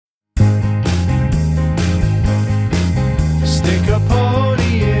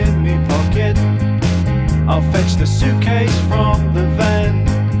the suitcase from the van.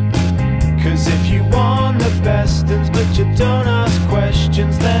 Cause if you want the best things but you don't ask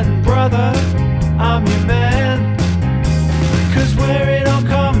questions, then brother, I'm your man. Cause where it all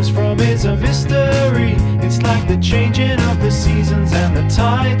comes from is a mystery. It's like the changing of the seasons and the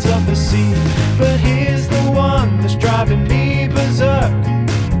tides of the sea. But here's the one that's driving me berserk.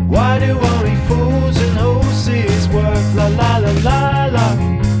 Why do only fools and horses work? La la la la la,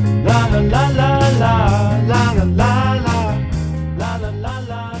 la la la la la, la la la la, la la la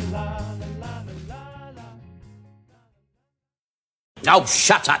la la. Oh,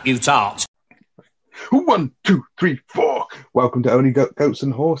 shut up, you tart. 1, 2, 3, 4. Welcome to Only Goats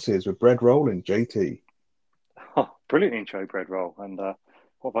and Horses with Bread Roll and JT. Oh, brilliant intro, Bread Roll. And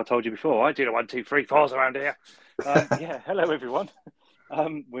what have I told you before? I do the 1, 2, 3, 4s around here. Hello, everyone.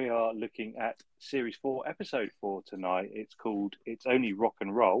 We are looking at Series 4, Episode 4 tonight. It's called It's Only Rock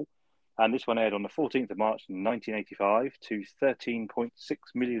and Roll. And this one aired on the 14th of March 1985 to 13.6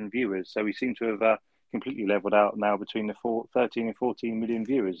 million viewers. So we seem to have completely leveled out now between the 13 and 14 million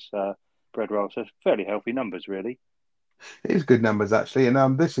viewers. Bread Roll, so fairly healthy numbers, really. It is good numbers, actually.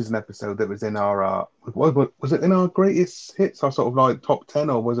 And this is an episode that was in our, was it in our greatest hits, our sort of like top 10,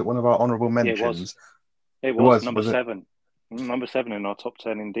 or was it one of our honourable mentions? It was number 7. Number 7 in our top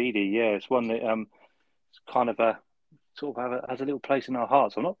 10, indeed. Yeah, it's one that it's kind of has a little place in our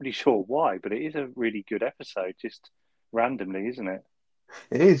hearts. I'm not really sure why, but it is a really good episode, just randomly, isn't it?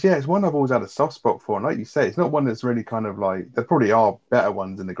 It is, yeah. It's one I've always had a soft spot for. And like you say, it's not one that's really kind of like, there probably are better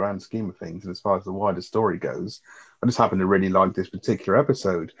ones in the grand scheme of things. And as far as the wider story goes, I just happen to really like this particular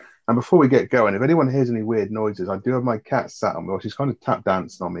episode. And before we get going, if anyone hears any weird noises, I do have my cat sat on me, or she's kind of tap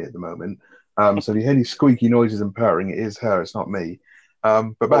dancing on me at the moment. So if you hear any squeaky noises and purring, it is her, it's not me.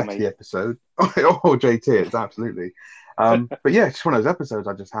 But back to the episode. Oh, JT, it's absolutely. But yeah, it's just one of those episodes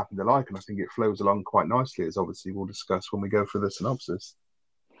I just happen to like, and I think it flows along quite nicely, as obviously we'll discuss when we go through the synopsis.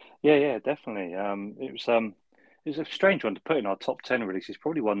 Yeah, definitely. It was a strange one to put in our top 10 release. It's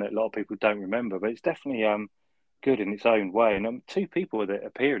probably one that a lot of people don't remember, but it's definitely good in its own way. And two people that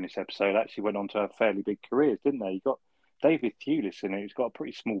appear in this episode actually went on to have fairly big careers, didn't they? You got David Thewlis in it, who's got a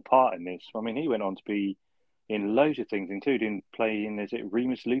pretty small part in this. I mean, he went on to be in loads of things, including playing, is it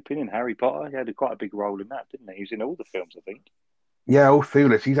Remus Lupin in Harry Potter? He had quite a big role in that, didn't he? He was in all the films, I think. Yeah,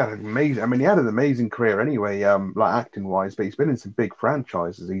 Thewlis, he's had an amazing. I mean, he had an amazing career anyway, like acting wise. But he's been in some big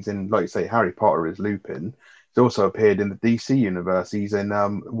franchises. He's in, like you say, Harry Potter as Lupin. He's also appeared in the DC universe. He's in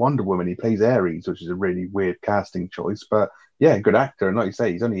Wonder Woman. He plays Ares, which is a really weird casting choice. But yeah, good actor. And like you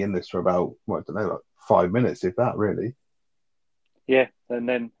say, he's only in this for about, I don't know, like 5 minutes, if that, really. Yeah, and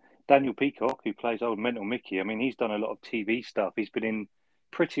then Daniel Peacock, who plays old Mental Mickey. I mean, he's done a lot of TV stuff. He's been in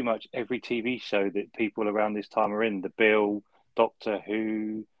pretty much every TV show that people around this time are in. The Bill, Doctor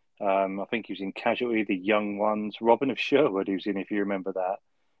Who, I think he was in Casualty, The Young Ones, Robin of Sherwood he was in, if you remember that.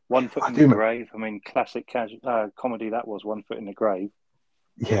 One Foot in the Grave. I mean, classic comedy that was, One Foot in the Grave.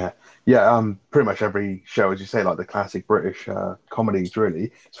 Yeah. Pretty much every show, as you say, like the classic British comedies,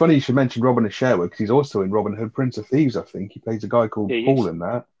 really. It's funny you should mention Robin of Sherwood, because he's also in Robin Hood, Prince of Thieves, I think. He plays a guy called Paul in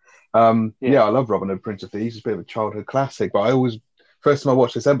that. I love Robin Hood, Prince of Thieves. It's a bit of a childhood classic, but first time I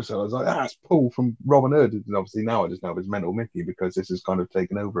watched this episode, I was like, it's Paul from Robin Hood. And obviously now I just know it's Mental Mickey, because this has kind of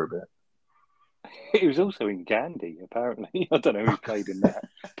taken over a bit. He was also in Gandhi, apparently. I don't know who played in that.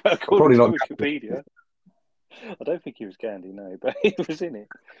 But according to Wikipedia, I don't think he was Gandhi, no, but he was in it.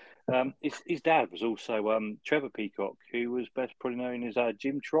 His dad was also Trevor Peacock, who was best probably known as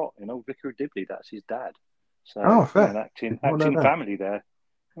Jim Trott in Old Vicar of Dibley. That's his dad. So fair. An acting family there.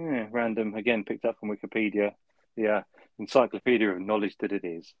 Yeah, random, again, picked up from Wikipedia. The encyclopedia of knowledge that it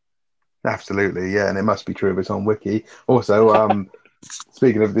is. Absolutely, yeah, and it must be true if it's on Wiki. Also,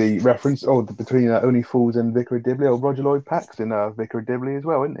 speaking of the reference, between Only Fools and Vicar of Dibley, Roger Lloyd Paxton, Vicar of Dibley as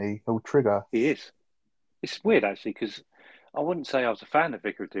well, isn't he? Old Trigger. He is. It's weird, actually, because I wouldn't say I was a fan of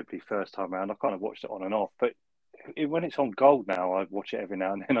Vicar of Dibley first time around. I kind of watched it on and off, but when it's on Gold now, I watch it every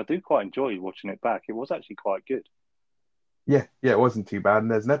now and then. I do quite enjoy watching it back. It was actually quite good. Yeah, it wasn't too bad.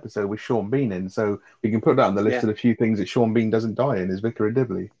 And there's an episode with Sean Bean in, so we can put that on the list of the few things that Sean Bean doesn't die in, is Vicar of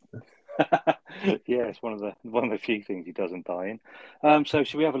Dibley. Yeah, it's one of the few things he doesn't die in. So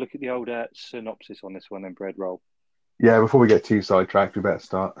should we have a look at the old synopsis on this one then, Bread Roll? Yeah, before we get too sidetracked, we better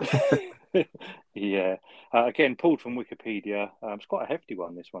start. Yeah. Again, pulled from Wikipedia. It's quite a hefty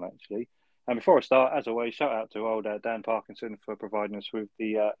one, this one, actually. And before I start, as always, shout out to old Dan Parkinson for providing us with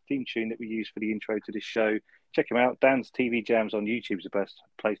the theme tune that we use for the intro to this show. Check him out. Dan's TV Jams on YouTube is the best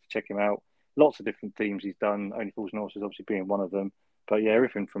place to check him out. Lots of different themes he's done. Only Fools and Horses obviously being one of them. But yeah,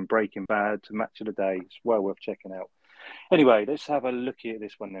 everything from Breaking Bad to Match of the Day. It's well worth checking out. Anyway, let's have a look at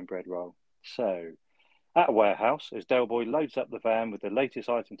this one then, Bread Roll. So, At a warehouse, as Delboy loads up the van with the latest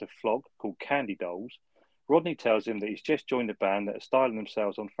item to flog, called Candy Dolls, Rodney tells him that he's just joined a band that are styling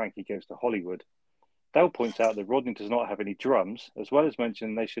themselves on Frankie Goes to Hollywood. Dale points out that Rodney does not have any drums, as well as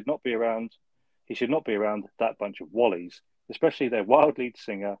mentioning they should not be around. He should not be around that bunch of wallies, especially their wild lead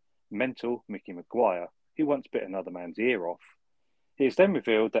singer, mental Mickey Maguire, who once bit another man's ear off. It is then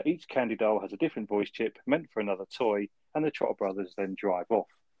revealed that each candy doll has a different voice chip meant for another toy, and the Trotter brothers then drive off.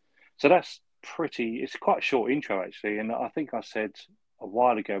 So it's quite a short intro actually, and I think I said a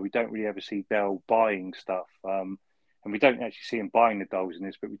while ago we don't really ever see Dell buying stuff, and we don't actually see him buying the dolls in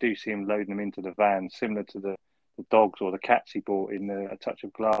this, but we do see him loading them into the van, similar to the dogs or the cats he bought in A Touch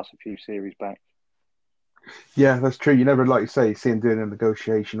of Glass a few series back. Yeah, that's true. You never, like you say, see him doing a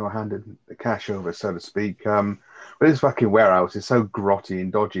negotiation or handing the cash over, so to speak. But his fucking warehouse is so grotty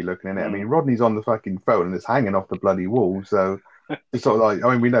and dodgy looking in it. I mean, Rodney's on the fucking phone and it's hanging off the bloody wall. So it's sort of like,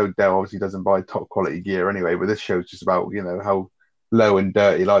 I mean, we know Dell obviously doesn't buy top quality gear anyway, but this show's just about, how low and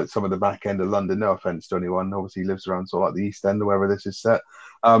dirty, like some of the back end of London. No offense to anyone. Obviously, he lives around sort of like the East End or wherever this is set.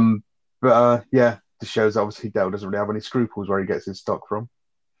 Yeah, this shows obviously Dell doesn't really have any scruples where he gets his stock from.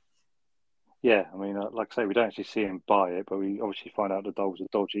 Yeah, I mean, like I say, we don't actually see him buy it, but we obviously find out the dolls are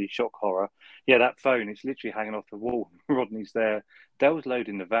dodgy, shock horror. Yeah, that phone, it's literally hanging off the wall. Rodney's there. Dell's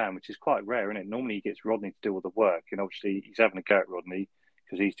loading the van, which is quite rare, isn't it? Normally he gets Rodney to do all the work, and obviously he's having a go at Rodney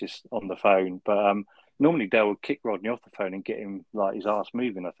because he's just on the phone. But normally Dell would kick Rodney off the phone and get him, like, his ass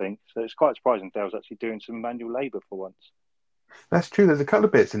moving, I think. So it's quite surprising Dell's actually doing some manual labour for once. That's true. There's a couple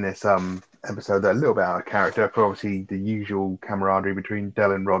of bits in this episode that are a little bit out of character for obviously the usual camaraderie between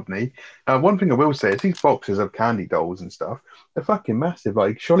Dell and Rodney. One thing I will say is these boxes of candy dolls and stuff, they're fucking massive.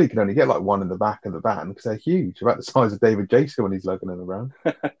 Like, surely you can only get like one in the back of the van because they're huge, about the size of David Jason when he's lugging them around.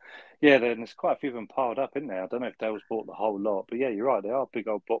 Yeah, there's quite a few of them piled up in there. I don't know if Dell's bought the whole lot, but yeah, you're right. They are big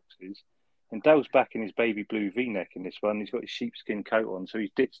old boxes. And Dell's back in his baby blue V-neck in this one. He's got his sheepskin coat on, so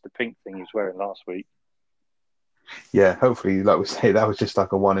he's ditched the pink thing he was wearing last week. Yeah, hopefully, like we say, that was just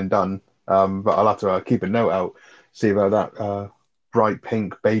like a one and done. But I'll have to keep a note out, see if that bright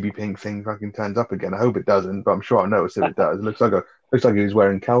pink, baby pink thing fucking turns up again. I hope it doesn't, but I'm sure I'll notice if it does. It looks like he was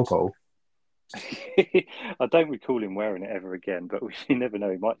wearing cowpole. I don't recall him wearing it ever again, but you never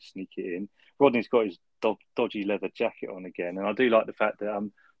know. He might sneak it in. Rodney's got his dodgy leather jacket on again, and I do like the fact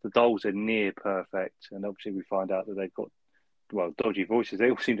that the dolls are near perfect, and obviously we find out that they've got dodgy voices.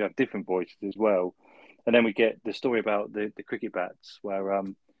 They all seem to have different voices as well. And then we get the story about the cricket bats, where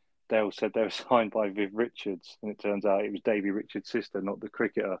Dale said they were signed by Viv Richards, and it turns out it was Davy Richards' sister, not the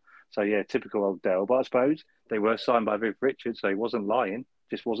cricketer. So yeah, typical old Dale. But I suppose they were signed by Viv Richards, so he wasn't lying.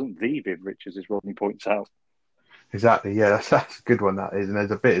 Just wasn't the Viv Richards, as Rodney points out. Exactly. Yeah, that's a good one. That is, and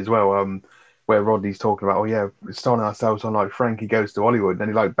there's a bit as well where Rodney's talking about, oh yeah, we're starting ourselves on like Frankie Goes to Hollywood, and then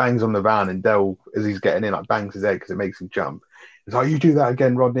he like bangs on the van, and Dell, as he's getting in, like bangs his head because it makes him jump. He's like, you do that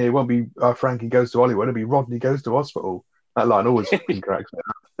again, Rodney. It won't be Frankie Goes to Hollywood. It'll be Rodney Goes to Hospital. That line always cracks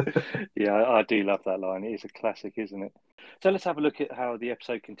me. Yeah, I do love that line. It is a classic, isn't it? So let's have a look at how the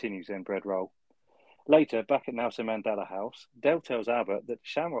episode continues then, Bread Roll. Later, back at Nelson Mandela House, Dell tells Albert that the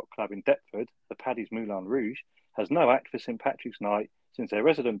Shamrock Club in Deptford, the Paddy's Moulin Rouge, has no act for St Patrick's Night since their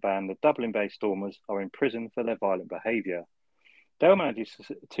resident band, the Dublin Bay Stormers, are in prison for their violent behaviour. Dell manages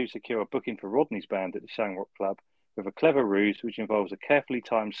to secure a booking for Rodney's band at the Shamrock Club with a clever ruse which involves a carefully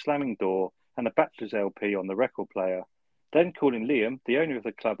timed slamming door and a Bachelor's LP on the record player, then calling Liam, the owner of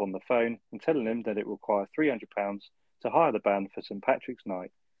the club, on the phone and telling him that it will require £300 to hire the band for St Patrick's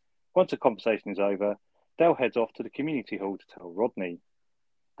Night. Once the conversation is over, Dell heads off to the community hall to tell Rodney.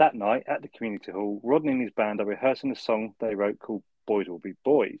 That night, at the community hall, Rodney and his band are rehearsing a song they wrote called Boys Will Be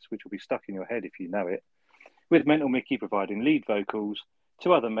Boys, which will be stuck in your head if you know it, with Mental Mickey providing lead vocals,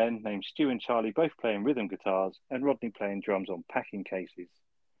 two other men named Stu and Charlie both playing rhythm guitars, and Rodney playing drums on packing cases.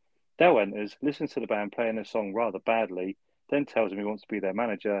 Dell enters, listens to the band playing a song rather badly, then tells them he wants to be their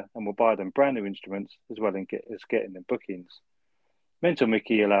manager and will buy them brand new instruments as well as getting them bookings. Mental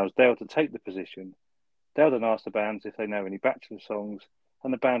Mickey allows Dale to take the position. Dale then asks the bands if they know any Bachelor songs,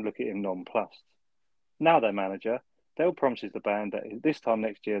 and the band look at him nonplussed. Now their manager, Dale promises the band that this time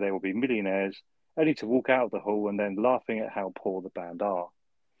next year they will be millionaires, only to walk out of the hall and then laughing at how poor the band are.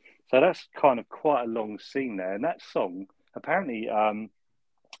 So that's kind of quite a long scene there. And that song, apparently,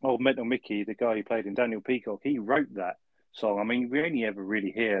 old Mental Mickey, the guy who played in Daniel Peacock, he wrote that song. I mean, we only ever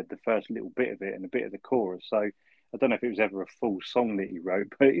really hear the first little bit of it and a bit of the chorus. So I don't know if it was ever a full song that he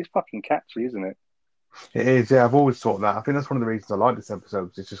wrote, but it's fucking catchy, isn't it? It is, yeah. I've always thought that. I think that's one of the reasons I like this episode.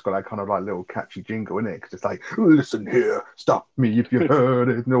 Because it's just got that kind of like little catchy jingle in it. Because it's like, listen here, stop me if you heard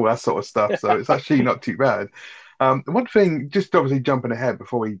it, and all that sort of stuff. So it's actually not too bad. One thing, just obviously jumping ahead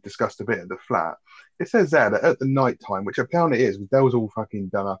before we discussed a bit of the flat, it says there that at the night time, which apparently it is, Dell's all fucking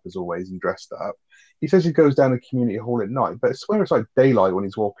done up as always and dressed up. He says he goes down the community hall at night, but I swear it's like daylight when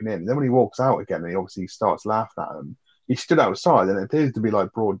he's walking in. And then when he walks out again, and he obviously starts laughing at him, he stood outside and it appears to be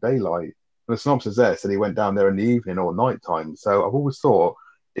like broad daylight. And the synopsis there said he went down there in the evening or night time. So I've always thought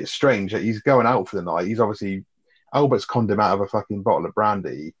it's strange that he's going out for the night. He's obviously Albert's conned him out of a fucking bottle of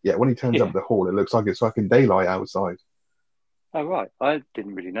brandy. Yet when he turns up Yeah. at the hall, it looks like it's fucking daylight outside. Oh right, I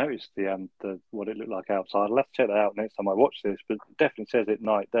didn't really notice the what it looked like outside. I'll have to check that out next time I watch this. But it definitely says at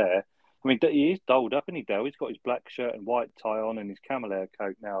night there. I mean, he is dolled up, isn't he, Dale? He's got his black shirt and white tie on and his camel hair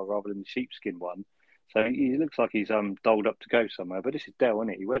coat now rather than the sheepskin one. So he looks like he's dolled up to go somewhere. But this is Dale,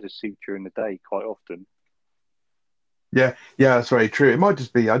 isn't it? He wears a suit during the day quite often. Yeah, yeah, that's very true. It might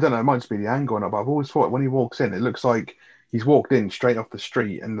just be, I don't know, it might just be the angle on it, but I've always thought when he walks in, it looks like he's walked in straight off the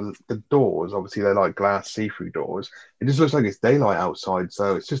street, and the doors, obviously, they're like glass see-through doors. It just looks like it's daylight outside,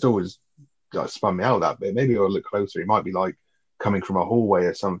 so it's just always like spun me out that bit. Maybe I'll look closer. He might be like coming from a hallway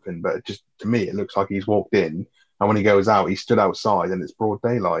or something, but just to me, it looks like he's walked in, and when he goes out, he stood outside, and it's broad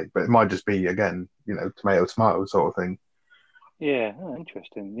daylight. But it might just be again, tomato tomato sort of thing. Yeah, oh,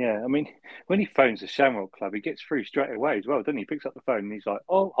 interesting. Yeah, I mean, when he phones the Shamrock Club, he gets through straight away as well, doesn't he? He picks up the phone and he's like,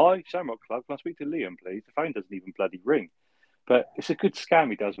 "Oh, hi, Shamrock Club. Can I speak to Liam, please?" The phone doesn't even bloody ring. But it's a good scam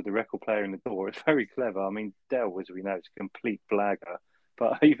he does with the record player in the door. It's very clever. I mean, Dell, as we know, is a complete blagger.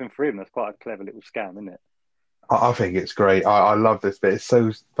 But even for him, that's quite a clever little scam, isn't it? I think it's great. I love this bit. It's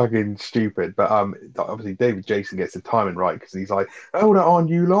so fucking stupid, but obviously David Jason gets the timing right because he's like, "Hold it on,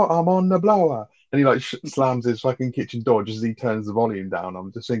 you lot! I'm on the blower," and he like slams his fucking kitchen door just as he turns the volume down.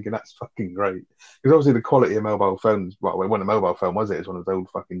 I'm just thinking that's fucking great because obviously the quality of mobile phones. Well, it wasn't a mobile phone, was it? It's one of those old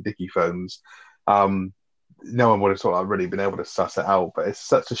fucking dicky phones. Um, no one would have sort of really been able to suss it out, but it's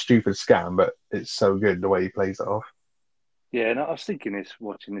such a stupid scam, but it's so good the way he plays it off. Yeah, and I was thinking this,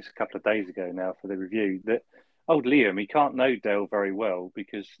 watching this a couple of days ago now for the review, that old Liam, he can't know Dell very well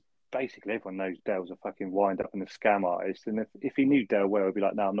because basically everyone knows Dell's a fucking wind up and a scam artist. And if he knew Dell well, he'd be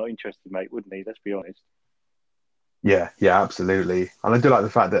like, "No, I'm not interested, mate," wouldn't he? Let's be honest. Yeah, yeah, absolutely. And I do like the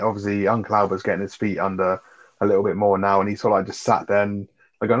fact that obviously Uncle Albert's getting his feet under a little bit more now, and he sort of like just sat there and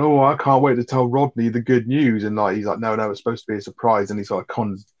like going, "Oh, I can't wait to tell Rodney the good news." And like he's like, "No, no, it's supposed to be a surprise." And he sort of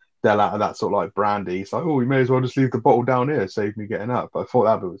cons Dell out of that sort of like brandy. He's like, "Oh, we may as well just leave the bottle down here, save me getting up." I thought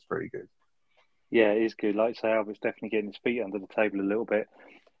that bit was pretty good. Yeah, it is good. Like I say, Albert's definitely getting his feet under the table a little bit.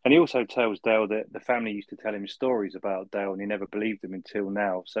 And he also tells Dale that the family used to tell him stories about Dale and he never believed them until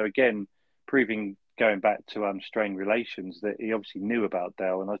now. So again, proving going back to strained relations that he obviously knew about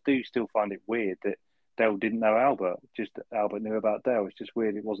Dale. And I do still find it weird that Dale didn't know Albert, just Albert knew about Dale. It's just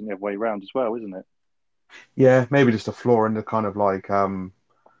weird it wasn't the other way around as well, isn't it? Yeah, maybe just a flaw in the kind of like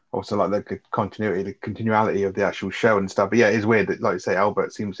also like the continuity, the continuality of the actual show and stuff. But yeah, it's weird that like you say,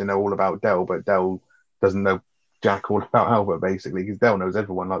 Albert seems to know all about Dell, but Dell doesn't know Jack all about Albert basically because Dell knows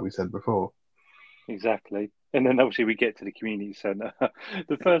everyone, like we said before. Exactly. And then obviously we get to the community centre.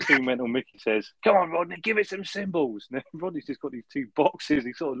 The first thing Mental Mickey says, "Come on, Rodney, give it some symbols." And then Rodney's just got these two boxes.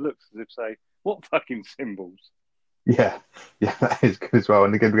 He sort of looks as if say, "What fucking symbols?" Yeah, yeah, that is good as well.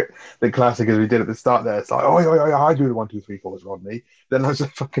 And again, the classic as we did at the start there, it's like, "Oh, I do the one, two, three, fours, Rodney." Then as the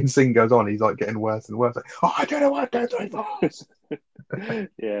fucking scene goes on, he's like getting worse and worse. Like, "Oh, I do the one, two, three, fours."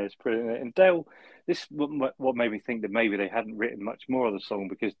 Yeah, it's brilliant. And Dale, this what made me think that maybe they hadn't written much more of the song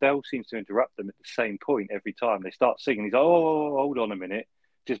because Dale seems to interrupt them at the same point every time they start singing. He's like, "Oh, hold on a minute."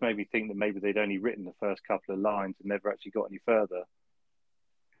 Just made me think that maybe they'd only written the first couple of lines and never actually got any further.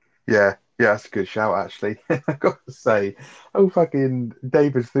 Yeah, yeah, that's a good shout, actually. I got to say, oh, fucking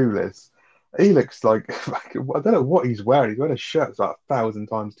David Thewlis. He looks like, I don't know what he's wearing. He's wearing a shirt that's like 1,000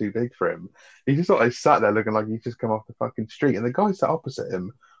 times too big for him. He just sort of sat there looking like he's just come off the fucking street. And the guy sat opposite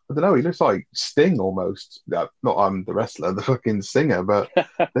him, I don't know, he looks like Sting almost. Not the wrestler, the fucking singer, but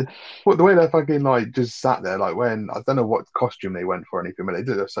the way they fucking like just sat there, like when, I don't know what costume they went for or anything, but they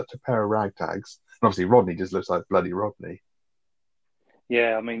did have such a pair of ragtags. And obviously Rodney just looks like bloody Rodney.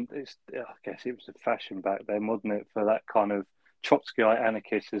 Yeah, I mean, I guess it was the fashion back then, wasn't it, for that kind of Trotskyite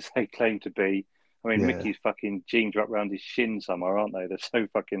anarchist as they claim to be. I mean, Yeah. Mickey's fucking jeans are up around his shin somewhere, aren't they? They're so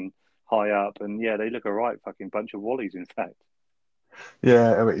fucking high up, and yeah, they look a right fucking bunch of wallies, in fact.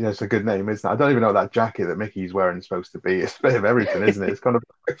 Yeah, I mean, yeah, it's a good name, isn't it? I don't even know what that jacket that Mickey's wearing is supposed to be. It's a bit of everything, isn't it? It's kind of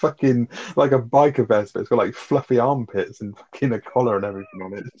like fucking like a biker vest, but it's got like fluffy armpits and fucking a collar and everything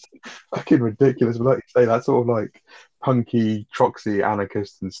on it. It's fucking ridiculous. But like you say, that sort of like punky, troxy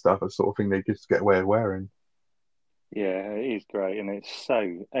anarchist and stuff, a sort of thing they just get away with wearing. Yeah, it is great, and it's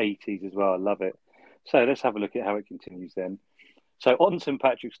so 80s as well. I love it. So let's have a look at how it continues then. So on St.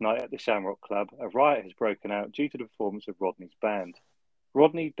 Patrick's night at the Shamrock Club, a riot has broken out due to the performance of Rodney's band.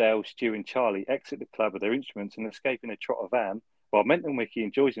 Rodney, Dale, Stu and Charlie exit the club with their instruments and escape in a trotter van, while Mental Mickey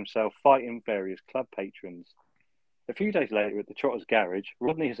enjoys himself fighting various club patrons. A few days later at the Trotter's garage,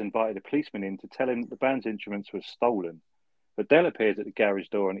 Rodney has invited a policeman in to tell him that the band's instruments were stolen. But Dale appears at the garage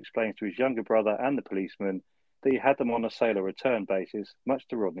door and explains to his younger brother and the policeman that he had them on a sailor return basis, much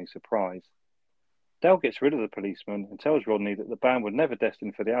to Rodney's surprise. Dale gets rid of the policeman and tells Rodney that the band were never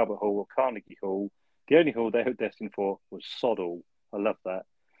destined for the Albert Hall or Carnegie Hall. The only hall they were destined for was Sod Hall. I love that.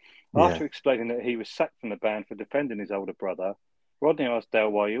 Yeah. After explaining that he was sacked from the band for defending his older brother, Rodney asks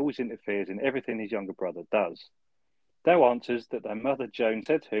Dale why he always interferes in everything his younger brother does. Dale answers that their mother Joan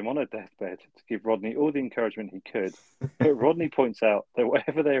said to him on her deathbed to give Rodney all the encouragement he could, but Rodney points out that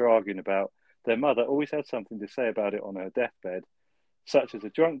whatever they were arguing about, their mother always had something to say about it on her deathbed, such as a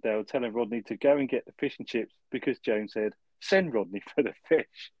drunk Dale telling Rodney to go and get the fish and chips because Joan said, "Send Rodney for the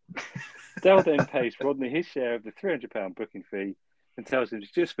fish." Dale then pays Rodney his share of the £300 booking fee and tells him to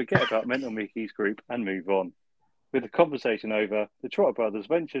just forget about Mental Mickey's group and move on. With the conversation over, the Trotter brothers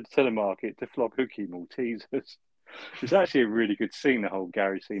ventured to the market to flog hooky Maltesers. It's actually a really good scene, the whole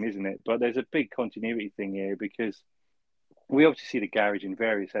garage scene, isn't it? But there's a big continuity thing here because we obviously see the garage in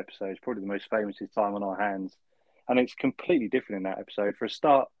various episodes. Probably the most famous is Time on Our Hands. And it's completely different in that episode. For a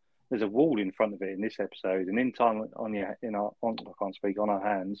start, there's a wall in front of it in this episode. And in Time on Our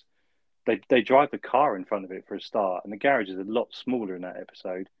Hands, they drive the car in front of it for a start. And the garage is a lot smaller in that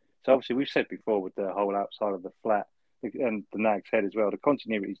episode. So obviously we've said before with the whole outside of the flat and the Nag's Head as well, the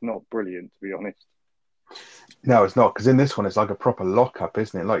continuity is not brilliant, to be honest. No, it's not, because in this one it's like a proper lockup,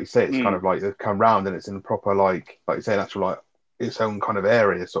 isn't it? Like you say, it's kind of like they come round and it's in a proper like you say, that's like its own kind of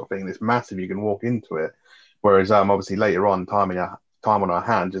area sort of thing. It's massive, you can walk into it. Whereas obviously later on, time on Our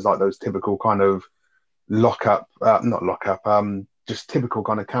Hands is like those typical kind of just typical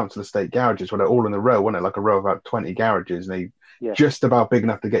kind of council estate garages where they're all in a row, wasn't it? Like a row of about 20 garages, and they just about big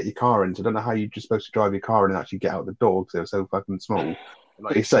enough to get your car in. So I don't know how you're just supposed to drive your car in and actually get out the door because they're so fucking small.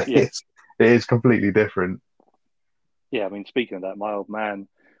 Like you say, it is completely different. Yeah, I mean, speaking of that, my old man,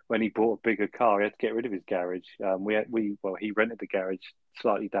 when he bought a bigger car, he had to get rid of his garage. He rented the garage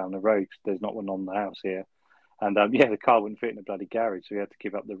slightly down the road because there's not one on the house here. And the car wouldn't fit in the bloody garage, so he had to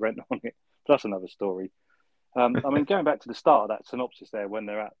give up the rent on it. But that's another story. I mean, going back to the start of that synopsis there, when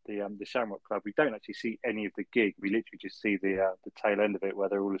they're at the Shamrock Club, we don't actually see any of the gig. We literally just see the tail end of it where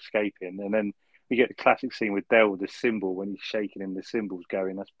they're all escaping. And then we get the classic scene with Dale with the cymbal when he's shaking and the cymbal's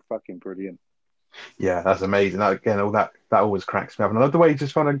going. That's fucking brilliant. Yeah, that's amazing. All that always cracks me up. And I love the way he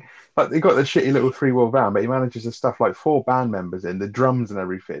just like they got the shitty little 3-wheel van, but he manages to stuff like 4 band members in, the drums and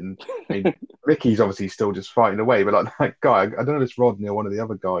everything. I mean, Ricky's obviously still just fighting away, but like that guy, I don't know if it's Rodney or one of the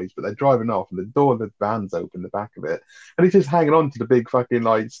other guys, but they're driving off and the door of the van's open, the back of it, and he's just hanging on to the big fucking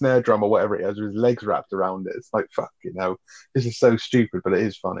like snare drum or whatever it is with his legs wrapped around it. It's like, fucking hell, this is so stupid, but it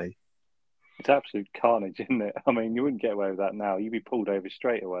is funny. It's absolute carnage, isn't it? I mean, you wouldn't get away with that now. You'd be pulled over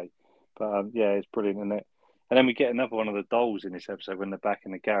straight away. But it's brilliant, isn't it? And then we get another one of the dolls in this episode when they're back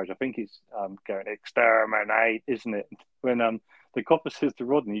in the garage. I think it's going exterminate, isn't it? When the copper says to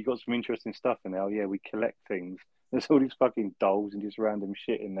Rodney, "You got some interesting stuff in there." Oh yeah, we collect things. There's all these fucking dolls and just random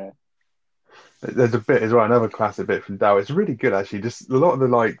shit in there. There's a bit as well, another classic bit from Dow. It's really good actually. Just a lot of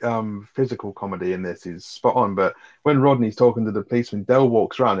the physical comedy in this is spot on. But when Rodney's talking to the policeman, Dell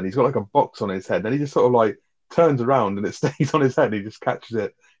walks around and he's got like a box on his head, and he just sort of like turns around and it stays on his head. And he just catches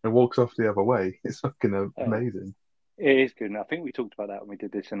it and walks off the other way. It's fucking amazing. It is good. And I think we talked about that when we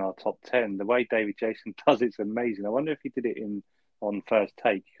did this in our top 10. The way David Jason does it's amazing. I wonder if he did it on first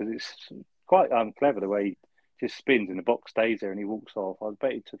take because it's quite clever the way he just spins and the box stays there and he walks off. I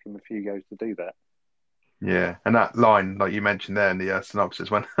bet it took him a few goes to do that. Yeah, and that line, like you mentioned there in the synopsis,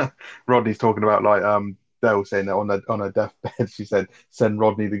 when Rodney's talking about like Dale saying that on her deathbed, she said, "Send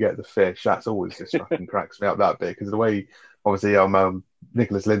Rodney to get the fish." That's always just fucking cracks me up, that bit, because the way obviously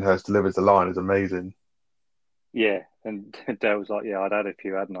Nicholas Lyndhurst delivers the line is amazing. Yeah, and Dale was like, "Yeah, I'd had a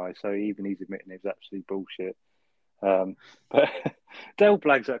few, hadn't I?" So even he's admitting it's absolute bullshit. But Dale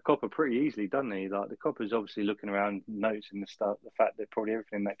blags that copper pretty easily, doesn't he? Like the copper's obviously looking around, noticing the fact that probably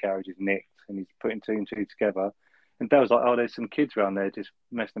everything in that garage is nicked, and he's putting 2 and 2 together. And Dale's like, "Oh, there's some kids around there just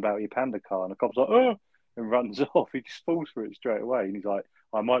messing about with your panda car," and the copper's like, "Oh," and runs off. He just falls for it straight away, and he's like,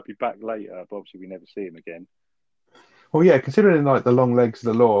 "I might be back later," but obviously we never see him again. Well, yeah, considering like the long legs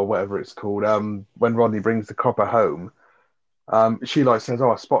of the law or whatever it's called, when Rodney brings the copper home, she like says,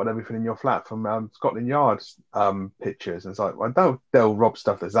 "Oh, I spotted everything in your flat from Scotland Yard's pictures." And it's like, well, they'll rob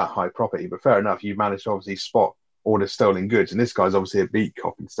stuff that's that high property, but fair enough, you managed to obviously spot all the stolen goods, and this guy's obviously a beat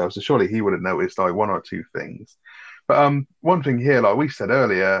cop and stuff, so surely he would have noticed like 1 or 2 things. But one thing here, like we said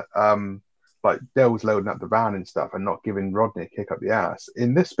earlier, like Dell's loading up the van and stuff and not giving Rodney a kick up the ass.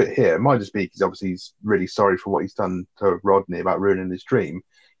 In this bit here, it might just be because obviously he's really sorry for what he's done to Rodney about ruining his dream.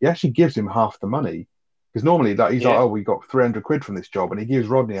 He actually gives him half the money. Because normally, like he's like, Yeah, "Oh, we got 300 quid from this job," and he gives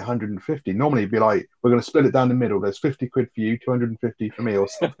Rodney 150. Normally, he'd be like, "We're going to split it down the middle. There's 50 quid for you, 250 for me, or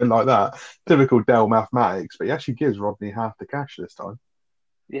something like that." Typical Dell mathematics. But he actually gives Rodney half the cash this time.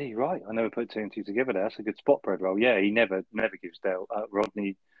 yeah, you're right. I never put two and two together there. That's a good spot, bread roll. Yeah, he never gives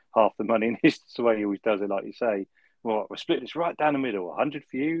Rodney half the money, and it's the way he always does it, like you say. Well, we're split this right down the middle, 100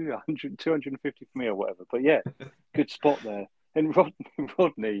 for you, 100, 250 for me, or whatever. But yeah, good spot there. And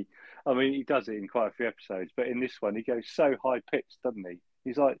Rodney, I mean, he does it in quite a few episodes, but in this one, he goes so high pitched, doesn't he?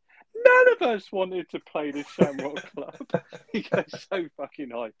 He's like, none of us wanted to play the Shamrock Club. He goes so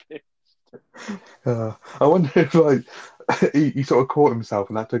fucking high pitched. I wonder if like he sort of caught himself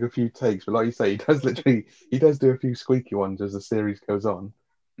and that took a few takes. But like you say, he does do a few squeaky ones as the series goes on.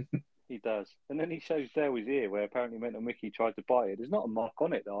 He does. And then he shows Dale his ear where apparently Mental Mickey tried to bite it. There's not a mark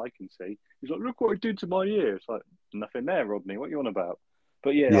on it that I can see. He's like, look what I did to my ear. It's like, nothing there, Rodney. What are you on about?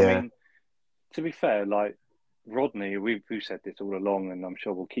 But yeah, I Yeah, mean, to be fair, like Rodney, we've said this all along, and I'm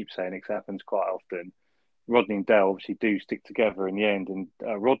sure we'll keep saying it 'cause it happens quite often. Rodney and Dell obviously do stick together in the end, and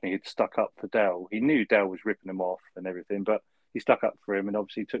Rodney had stuck up for Dell. He knew Dell was ripping him off and everything, but he stuck up for him and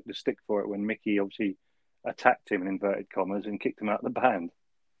obviously took the stick for it when Mickey obviously attacked him in inverted commas and kicked him out of the band.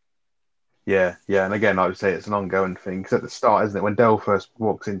 yeah. And again, I would say it's an ongoing thing because at the start, isn't it? When Dell first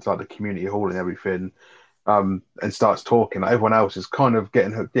walks into like the community hall and everything, and starts talking, like, everyone else is kind of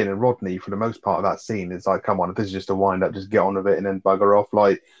getting hooked in, and Rodney, for the most part of that scene, is like, "Come on, if this is just a wind up, just get on with it and then bugger off."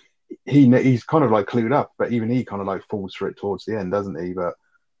 Like he's kind of like clued up, but even he kind of like falls for it towards the end, doesn't he? But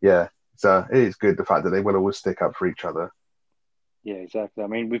yeah, it is good the fact that they will always stick up for each other. Yeah, exactly. I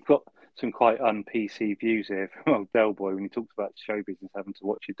mean, we've got some quite un-PC views here from old Del Boy when he talks about show business having to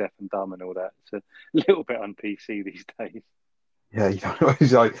watch you deaf and dumb and all that. It's a little bit un-PC these days. Yeah,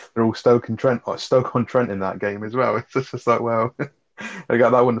 he's like they're all Stoke and Trent, like Stoke on Trent in that game as well. It's just like, well, I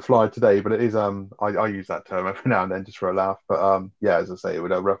got that wouldn't fly today, but it is. I use that term every now and then just for a laugh. But yeah, as I say, it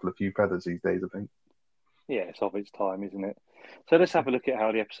would ruffle a few feathers these days, I think. Yeah, it's of its time, isn't it? So let's have a look at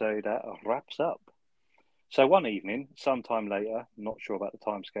how the episode wraps up. So one evening, sometime later, not sure about the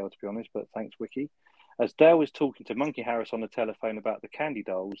timescale to be honest, but thanks, Wiki. As Dale was talking to Monkey Harris on the telephone about the candy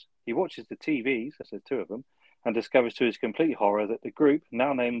dolls, he watches the TVs, there's two of them, and discovers to his complete horror that the group,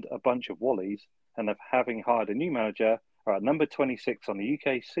 now named a bunch of wallies, and of having hired a new manager, are at number 26 on the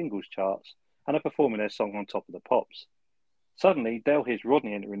UK singles charts and are performing their song on Top of the Pops. Suddenly, Dale hears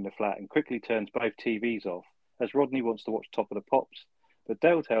Rodney entering the flat and quickly turns both TVs off, as Rodney wants to watch Top of the Pops, but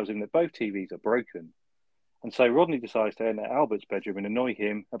Dale tells him that both TVs are broken. And so Rodney decides to enter Albert's bedroom and annoy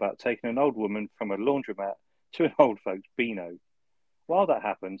him about taking an old woman from a laundromat to an old folks' Beano. While that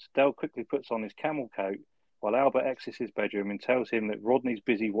happens, Dale quickly puts on his camel coat while Albert exits his bedroom and tells him that Rodney's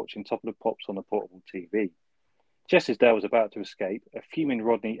busy watching Top of the Pops on a portable TV. Just as Dale was about to escape, a fuming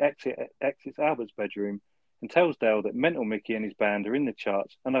Rodney exits Albert's bedroom and tells Dale that Mental Mickey and his band are in the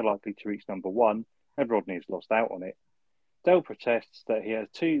charts and are likely to reach number one, and Rodney has lost out on it. Dale protests that he has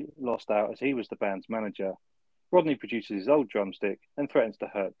too lost out as he was the band's manager. Rodney produces his old drumstick and threatens to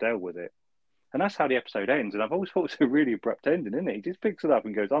hurt Dale with it. And that's how the episode ends. And I've always thought it's a really abrupt ending, isn't it? He just picks it up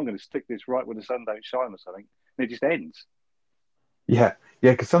and goes, I'm going to stick this right where the sun don't shine or something. And it just ends. Yeah,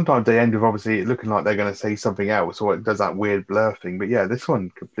 because sometimes they end with obviously it looking like they're going to say something else, or it does that weird blur thing. But yeah, this one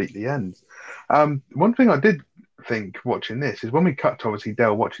completely ends. One thing I did think watching this is when we cut to obviously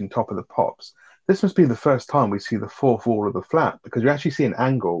Dale watching Top of the Pops. This must be the first time we see the fourth wall of the flat because we actually see an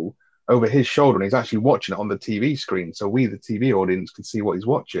angle over his shoulder and he's actually watching it on the TV screen, so we, the TV audience, can see what he's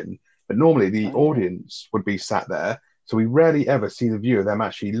watching. But normally the Oh, yeah. audience would be sat there, so we rarely ever see the view of them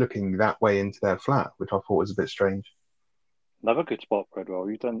actually looking that way into their flat, which I thought was a bit strange. Another good spot, Redwell.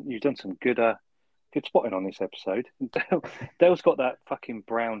 You've done some good spotting on this episode. Dale's got that fucking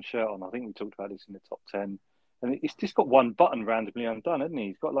brown shirt on. I think we talked about this in the top 10. And it's just got one button randomly undone, hasn't he?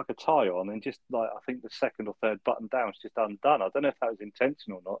 He's got like a tie on and just like, I think the second or third button down is just undone. I don't know if that was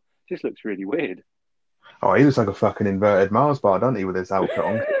intentional or not. It just looks really weird. Oh, he looks like a fucking inverted Mars bar, doesn't he, with his outfit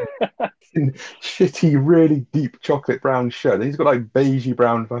on? Shitty, really deep chocolate brown shirt. And he's got like beigey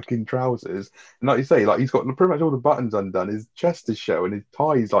brown fucking trousers. And like you say, like he's got pretty much all the buttons undone. His chest is showing. His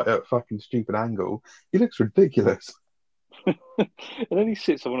tie's like at a fucking stupid angle. He looks ridiculous. And then he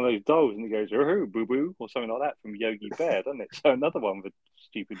sits on one of those dolls and he goes, oh, boo boo, or something like that from Yogi Bear, doesn't it? So another one with a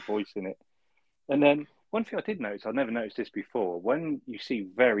stupid voice in it. And then one thing I did notice, I've never noticed this before, when you see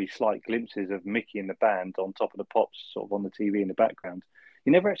very slight glimpses of Mickey and the band on Top of the Pops, sort of on the TV in the background,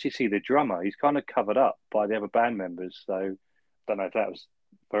 you never actually see the drummer. He's kind of covered up by the other band members. So I don't know if that was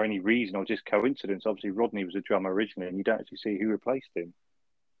for any reason or just coincidence. Obviously, Rodney was a drummer originally, and you don't actually see who replaced him.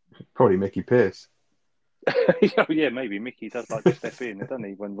 Probably Mickey Pierce. Oh, yeah, maybe Mickey does like to step in, doesn't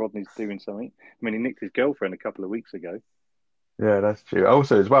he, when Rodney's doing something? I mean, he nicked his girlfriend a couple of weeks ago. Yeah, that's true.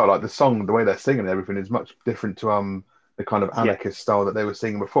 Also, as well, like the song, the way they're singing and everything is much different to the kind of Yeah, anarchist style that they were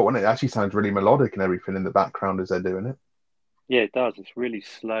singing before. And it actually sounds really melodic and everything in the background as they're doing it. yeah, it does. It's really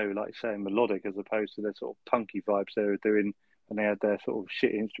slow, like you say, melodic, as opposed to the sort of punky vibes they were doing when they had their sort of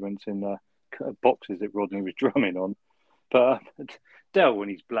shit instruments in boxes that Rodney was drumming on. But Dell, when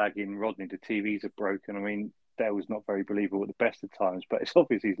he's blagging Rodney, the TVs are broken. I mean, Dell was not very believable at the best of times, but it's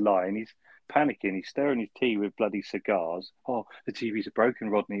obvious he's lying. He's panicking. He's stirring his tea with bloody cigars. Oh, the TVs are broken,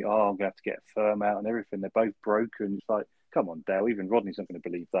 Rodney. Oh, I'm going to have to get a firm out and everything. They're both broken. It's like, come on, Dell. Even Rodney's not going to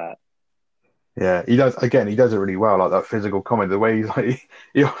believe that. Yeah, he does. Again, he does it really well, like that physical comment. The way he's like,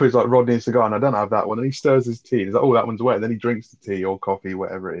 he offers like Rodney a cigar, and I don't have that one. And he stirs his tea. He's like, oh, that one's wet. And then he drinks the tea or coffee,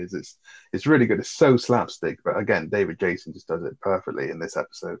 whatever it is. It's really good. It's so slapstick, but again, David Jason just does it perfectly in this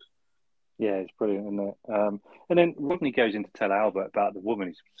episode. Yeah, it's brilliant, isn't it? And then Rodney goes in to tell Albert about the woman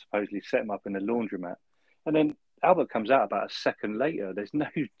who's supposedly set him up in the laundromat. And then Albert comes out about a second later. There's no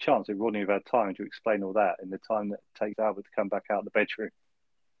chance that Rodney would have had time to explain all that in the time that it takes Albert to come back out of the bedroom.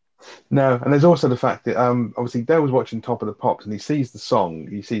 No, and there's also the fact that obviously Dale was watching Top of the Pops and he sees the song,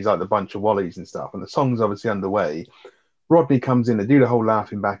 he sees like the bunch of wallies and stuff, and the song's obviously underway. Rodney comes in, they do the whole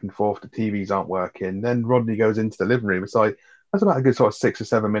laughing back and forth, the TVs aren't working. Then Rodney goes into the living room. It's like that's about a good sort of 6 or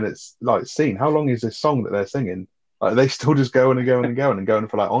 7 minutes like scene. How long is this song that they're singing? Like they still just going and going and going and going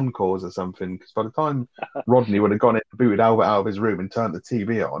for like encores or something. Because by the time Rodney would have gone in, booted Albert out of his room and turned the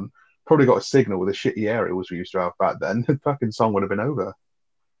TV on, probably got a signal with the shitty aerials we used to have back then. The fucking song would have been over.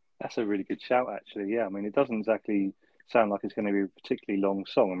 That's a really good shout, actually. Yeah, I mean, it doesn't exactly sound like it's going to be a particularly long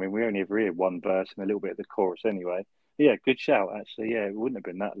song. I mean, we only ever hear one verse and a little bit of the chorus anyway. Yeah, good shout, actually. Yeah, it wouldn't have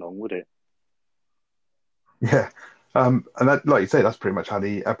been that long, would it? Yeah. And that, like you say, that's pretty much how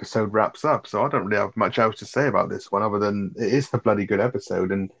the episode wraps up. So I don't really have much else to say about this one other than it is a bloody good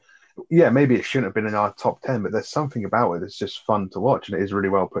episode. And yeah, maybe it shouldn't have been in our top 10, but there's something about it that's just fun to watch and it is really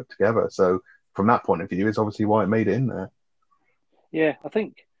well put together. So from that point of view, it's obviously why it made it in there. Yeah,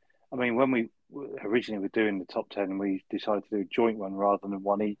 I mean, when we originally were doing the top 10, we decided to do a joint one rather than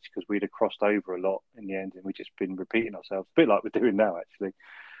one each because we'd have crossed over a lot in the end and we'd just been repeating ourselves, a bit like we're doing now, actually.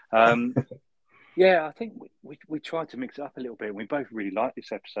 Um, Yeah, I think we tried to mix it up a little bit. And we both really liked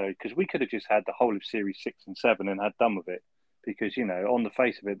this episode because we could have just had the whole of series 6 and 7 and had done with it. Because, you know, on the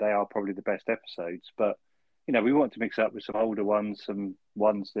face of it, they are probably the best episodes. But, you know, we want to mix it up with some older ones, some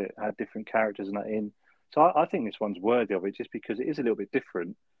ones that had different characters and that in. So I think this one's worthy of it just because it is a little bit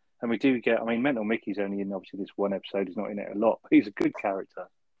different. And we do get, I mean, Mental Mickey's only in obviously this one episode. He's not in it a lot, but he's a good character.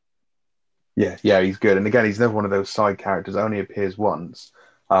 Yeah, he's good. And again, he's never one of those side characters, only appears once.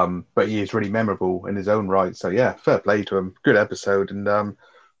 But he is really memorable in his own right. So yeah, fair play to him. Good episode. And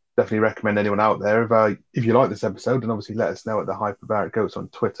definitely recommend anyone out there if you like this episode, then obviously let us know at the Hyperbaric Goats on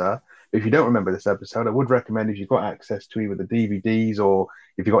Twitter. If you don't remember this episode, I would recommend if you've got access to either the DVDs or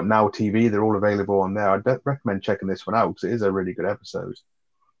if you've got Now TV, they're all available on there. I'd recommend checking this one out because it is a really good episode.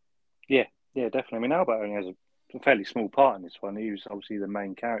 Yeah, yeah, definitely. I mean, Albert only has a fairly small part in this one. He was obviously the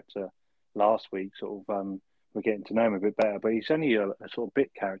main character last week, sort of. We're getting to know him a bit better, but he's only a sort of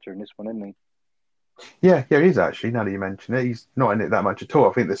bit character in this one, isn't he? Yeah, he is actually. Now that you mention it, he's not in it that much at all.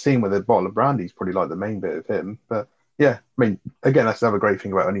 I think the scene with the bottle of brandy is probably like the main bit of him. But yeah, I mean, again, that's another great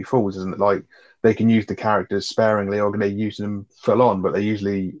thing about Only Fools, isn't it? Like they can use the characters sparingly, or they use them full on, but they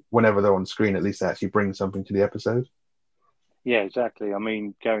usually, whenever they're on screen, at least they actually bring something to the episode. Yeah, exactly. I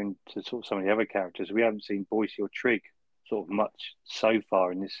mean, going to sort of some of the other characters, we haven't seen Boise or Trig sort of much so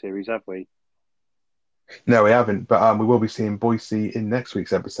far in this series, have we? No, we haven't, but we will be seeing Boise in next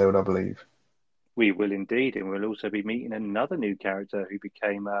week's episode, I believe. We will indeed, and we'll also be meeting another new character who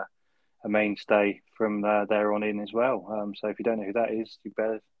became a mainstay from there on in as well. So if you don't know who that is, you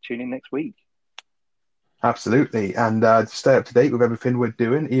better tune in next week. Absolutely. And to stay up to date with everything we're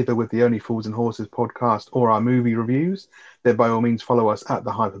doing, either with the Only Fools and Horses podcast or our movie reviews, then by all means follow us at the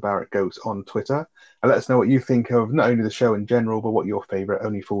Hyperbaric Goats on Twitter. And let us know what you think of not only the show in general, but what your favourite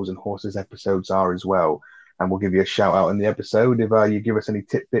Only Fools and Horses episodes are as well. And we'll give you a shout out in the episode if you give us any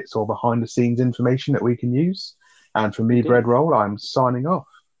tidbits or behind the scenes information that we can use. And for me, Indeed. Breadroll, I'm signing off.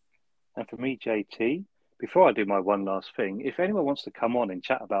 And for me, JT, before I do my one last thing, if anyone wants to come on and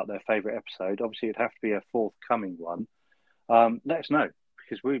chat about their favourite episode, obviously it'd have to be a forthcoming one. Let us know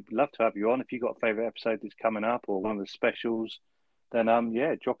because we'd love to have you on. If you've got a favourite episode that's coming up or one of the specials, then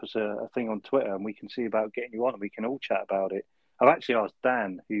yeah, drop us a thing on Twitter and we can see about getting you on and we can all chat about it. I've actually asked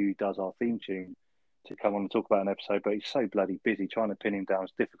Dan, who does our theme tune, to come on and talk about an episode, but he's so bloody busy. Trying to pin him down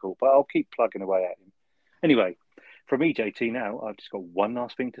is difficult, but I'll keep plugging away at him. Anyway, from me, JT, now, I've just got one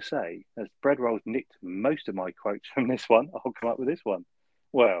last thing to say. As Bread Rolls nicked most of my quotes from this one, I'll come up with this one.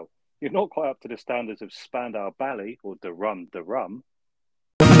 Well, you're not quite up to the standards of Spandau Ballet or the Rum.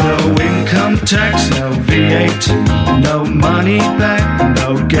 No income tax, no VAT, no money back,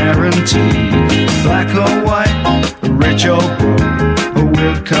 no guarantee. Black or white, rich or poor,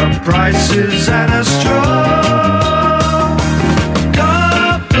 with cup prices and a straw.